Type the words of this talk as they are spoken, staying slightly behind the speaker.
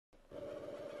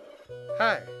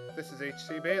Hi, this is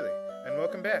HC Bailey, and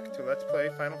welcome back to Let's Play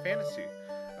Final Fantasy.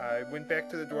 I went back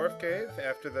to the Dwarf Cave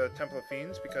after the Temple of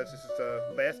Fiends because this is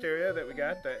the last area that we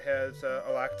got that has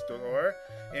a locked door,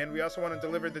 and we also want to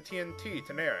deliver the TNT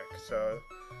to Narek, so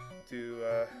do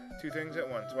two things at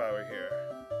once while we're here.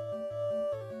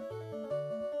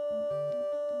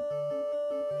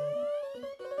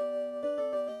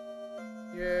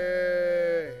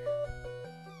 Yay!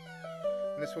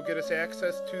 And this will get us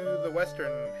access to the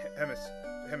western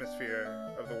hemisphere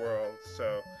of the world,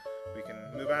 so we can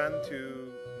move on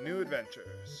to new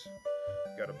adventures.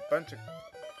 Got a bunch of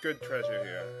good treasure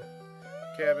here.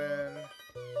 Cabin,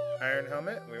 iron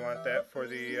helmet. We want that for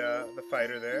the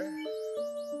fighter there.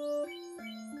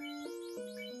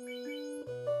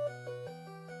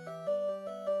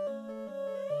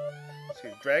 Let's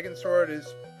see, dragon sword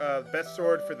is the best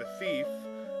sword for the thief.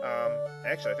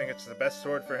 Actually, I think it's the best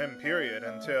sword for him. Period.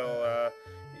 Until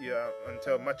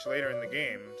much later in the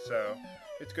game. So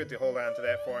it's good to hold on to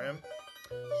that for him.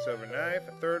 Silver knife,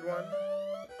 a third one.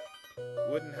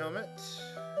 Wooden helmet.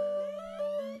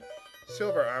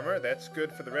 Silver armor, that's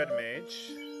good for the red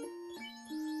mage.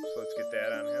 So let's get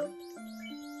that on him.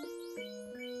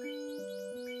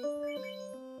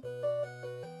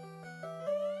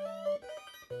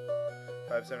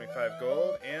 $575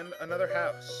 gold and another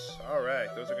house.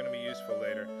 Alright, those are going to be useful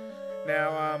later.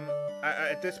 Now,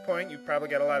 at this point, you've probably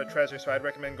got a lot of treasure, so I'd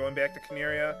recommend going back to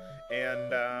Caneria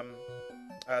and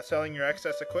selling your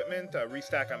excess equipment,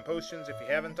 restock on potions if you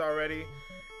haven't already,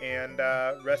 and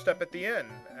rest up at the inn.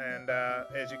 And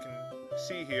as you can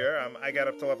see here, I got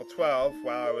up to level 12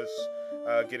 while I was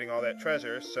getting all that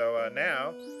treasure. So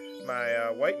now, my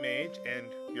white mage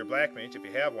and your black mage, if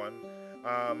you have one,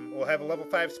 will have a level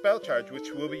 5 spell charge, which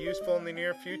will be useful in the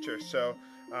near future. So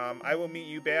I will meet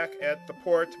you back at the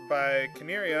port by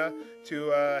Caneria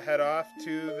to head off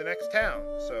to the next town.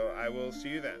 So I will see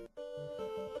you then.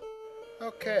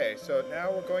 Okay, so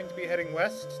now we're going to be heading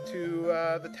west to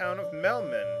the town of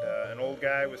Melmond. An old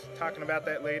guy was talking about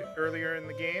that earlier in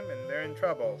the game, and they're in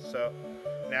trouble. So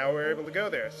now we're able to go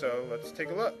there. So let's take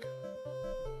a look.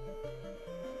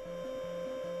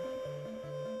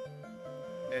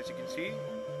 As you can see,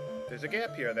 there's a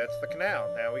gap here. That's the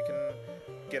canal. Now we can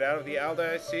get out of the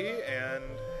Aldai Sea and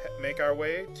make our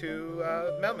way to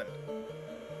Melmond.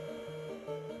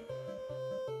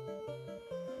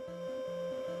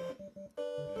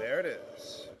 And there it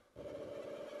is.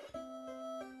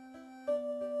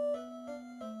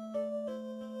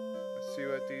 Let's see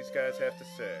what these guys have to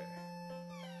say.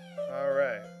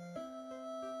 Alright.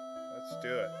 Let's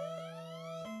do it.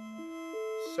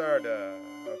 Sarda.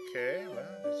 Okay, well,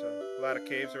 there's a lot of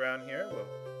caves around here. We'll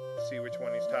see which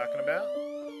one he's talking about.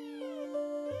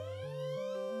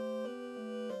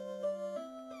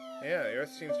 Yeah, the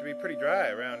earth seems to be pretty dry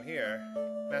around here.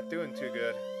 Not doing too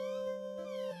good.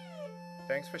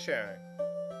 Thanks for sharing.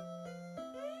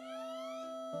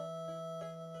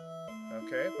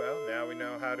 Okay, well, now we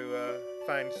know how to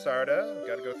find Sarda. We've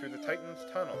got to go through the Titan's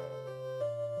Tunnel.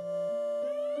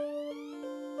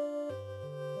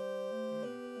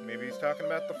 Maybe he's talking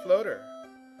about the floater.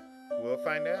 We'll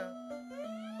find out.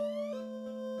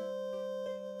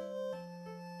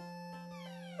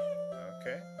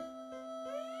 Okay.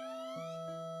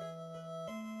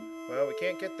 Well, we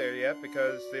can't get there yet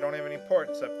because they don't have any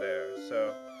ports up there,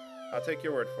 so I'll take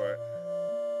your word for it.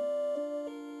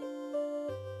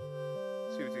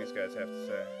 Let's see what these guys have to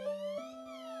say.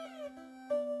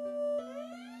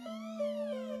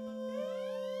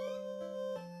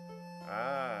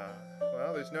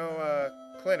 Well, there's no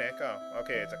clinic. Oh,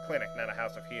 okay, it's a clinic, not a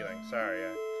house of healing. Sorry,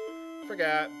 I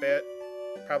forgot. Bit.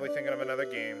 Probably thinking of another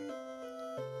game.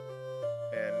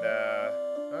 And,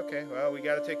 okay, well, we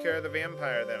gotta take care of the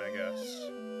vampire then, I guess.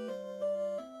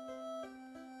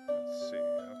 Let's see,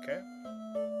 okay.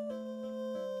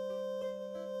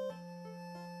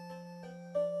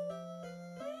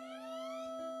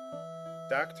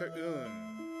 Dr. Un.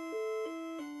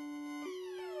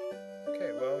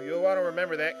 Okay, well, you'll want to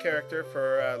remember that character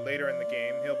for later in the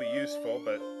game. He'll be useful,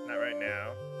 but not right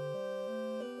now.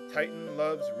 Titan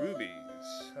loves rubies.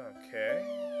 Okay.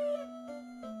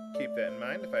 Keep that in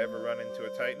mind if I ever run into a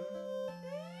Titan.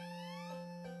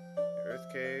 The Earth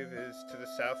Cave is to the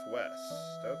southwest.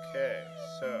 Okay,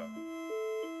 so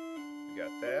we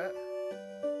got that.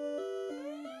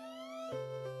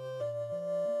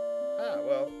 Ah,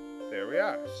 well, there we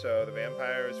are. So the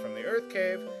vampire is from the Earth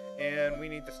Cave, and we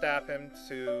need to stop him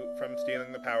from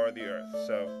stealing the power of the Earth.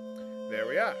 So there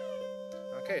we are.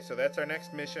 Okay, so that's our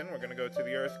next mission. We're going to go to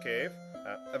the Earth Cave.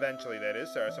 Eventually, that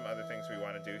is. There are some other things we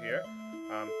want to do here.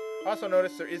 Also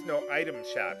notice there is no item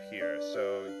shop here,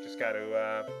 so you just got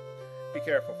to be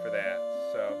careful for that.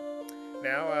 So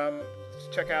now let's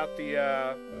check out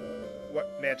the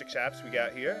what magic shops we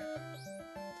got here.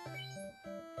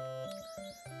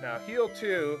 Now, Heal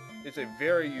 2 is a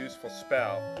very useful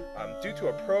spell. Due to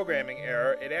a programming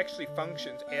error, it actually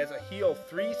functions as a Heal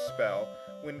 3 spell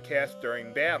when cast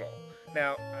during battle.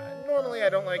 Now, normally I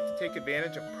don't like to take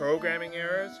advantage of programming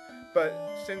errors, but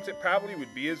since it probably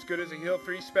would be as good as a Heal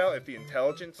 3 spell if the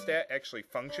intelligence stat actually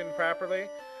functioned properly,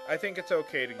 I think it's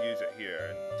okay to use it here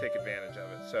and take advantage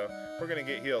of it. So we're going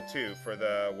to get Heal 2 for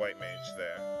the White Mage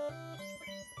there.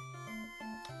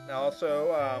 Now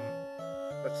also,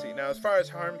 let's see. Now, as far as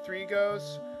Harm 3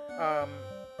 goes,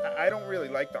 I don't really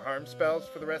like the Harm spells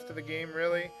for the rest of the game,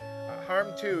 really.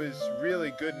 Harm 2 is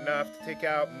really good enough to take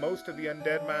out most of the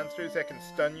undead monsters that can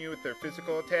stun you with their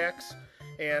physical attacks,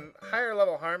 and higher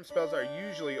level Harm spells are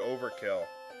usually overkill.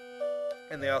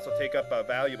 And they also take up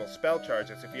valuable spell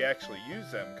charges if you actually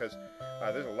use them, because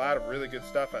there's a lot of really good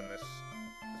stuff on this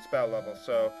spell level.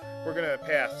 So we're going to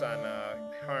pass on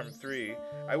Harm 3.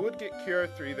 I would get Cure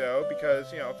 3 though,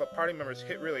 because, you know, if a party member is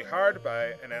hit really hard by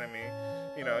an enemy,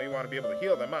 you know, you want to be able to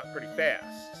heal them up pretty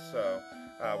fast. So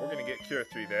we're going to get Cure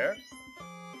 3 there.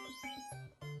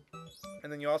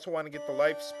 And then you also want to get the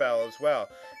Life spell as well.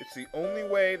 It's the only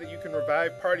way that you can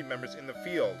revive party members in the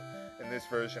field in this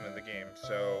version of the game.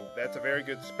 So that's a very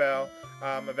good spell.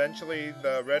 Eventually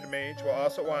the Red Mage will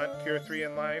also want Cure 3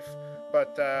 in Life,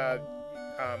 but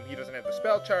he doesn't have the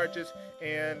spell charges,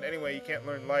 and anyway, you can't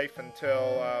learn Life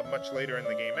until much later in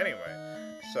the game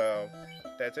anyway. So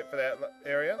that's it for that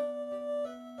area.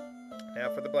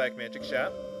 Now for the Black Magic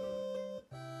shop.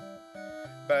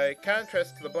 By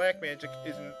contrast to the Black Magic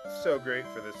isn't so great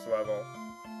for this level.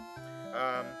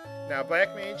 Now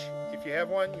Black Mage, if you have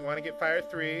one, you want to get Fire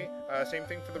 3. Same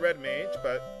thing for the Red Mage,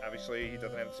 but obviously he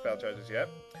doesn't have the spell charges yet.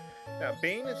 Now,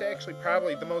 Bane is actually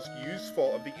probably the most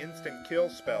useful of the instant kill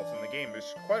spells in the game.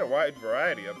 There's quite a wide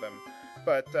variety of them,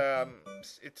 but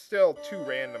it's still too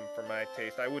random for my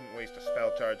taste. I wouldn't waste a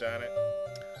spell charge on it.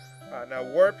 Now,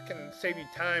 Warp can save you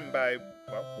time by,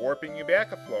 well, warping you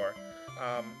back a floor.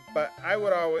 But I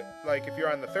would always, like, if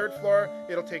you're on the 3rd floor,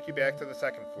 it'll take you back to the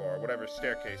 2nd floor, whatever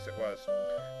staircase it was.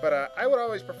 But I would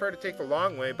always prefer to take the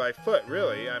long way by foot,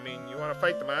 really. I mean, you want to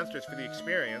fight the monsters for the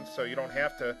experience, so you don't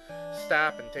have to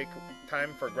stop and take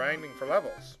time for grinding for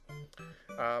levels.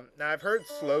 Now, I've heard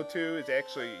Slow 2 is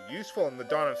actually useful in the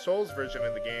Dawn of Souls version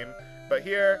of the game, but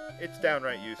here, it's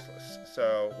downright useless.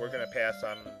 So we're going to pass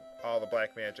on all the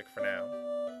Black Magic for now.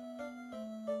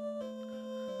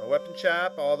 The weapon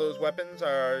shop, all those weapons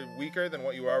are weaker than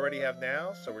what you already have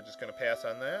now, so we're just going to pass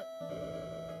on that.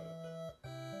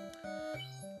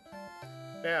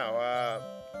 Now,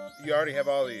 you already have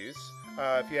all these.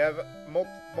 If you have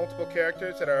multiple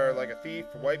characters that are like a thief,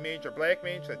 White Mage, or Black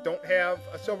Mage that don't have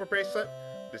a silver bracelet,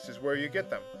 this is where you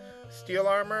get them. Steel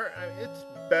armor, it's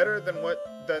better than the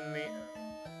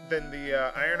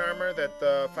iron armor that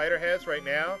the fighter has right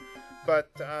now,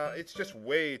 but it's just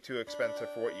way too expensive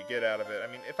for what you get out of it.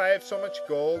 I mean, if I have so much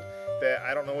gold that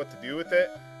I don't know what to do with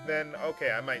it, then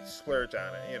okay, I might splurge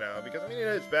on it, you know, because I mean, it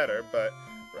is better, but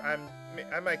I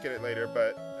might get it later,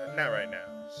 but not right now.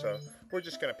 So we're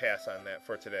just going to pass on that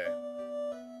for today.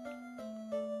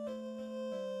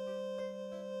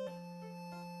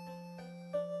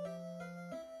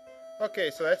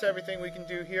 Okay, so that's everything we can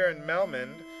do here in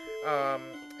Melmond.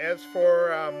 As for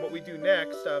what we do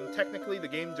next, technically the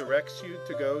game directs you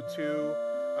to go to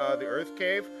the Earth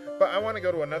Cave, but I want to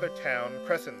go to another town,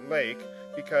 Crescent Lake,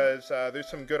 because there's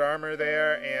some good armor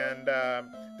there, and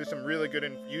there's some really good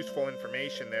and useful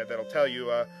information there that'll tell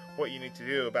you what you need to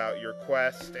do about your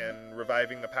quest and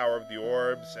reviving the power of the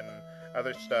orbs and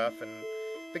other stuff. And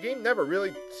the game never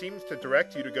really seems to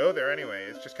direct you to go there anyway.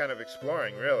 It's just kind of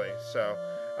exploring, really. So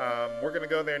we're going to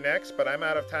go there next, but I'm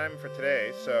out of time for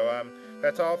today. So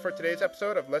that's all for today's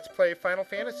episode of Let's Play Final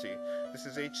Fantasy. This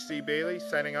is H.C. Bailey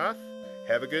signing off.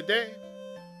 Have a good day.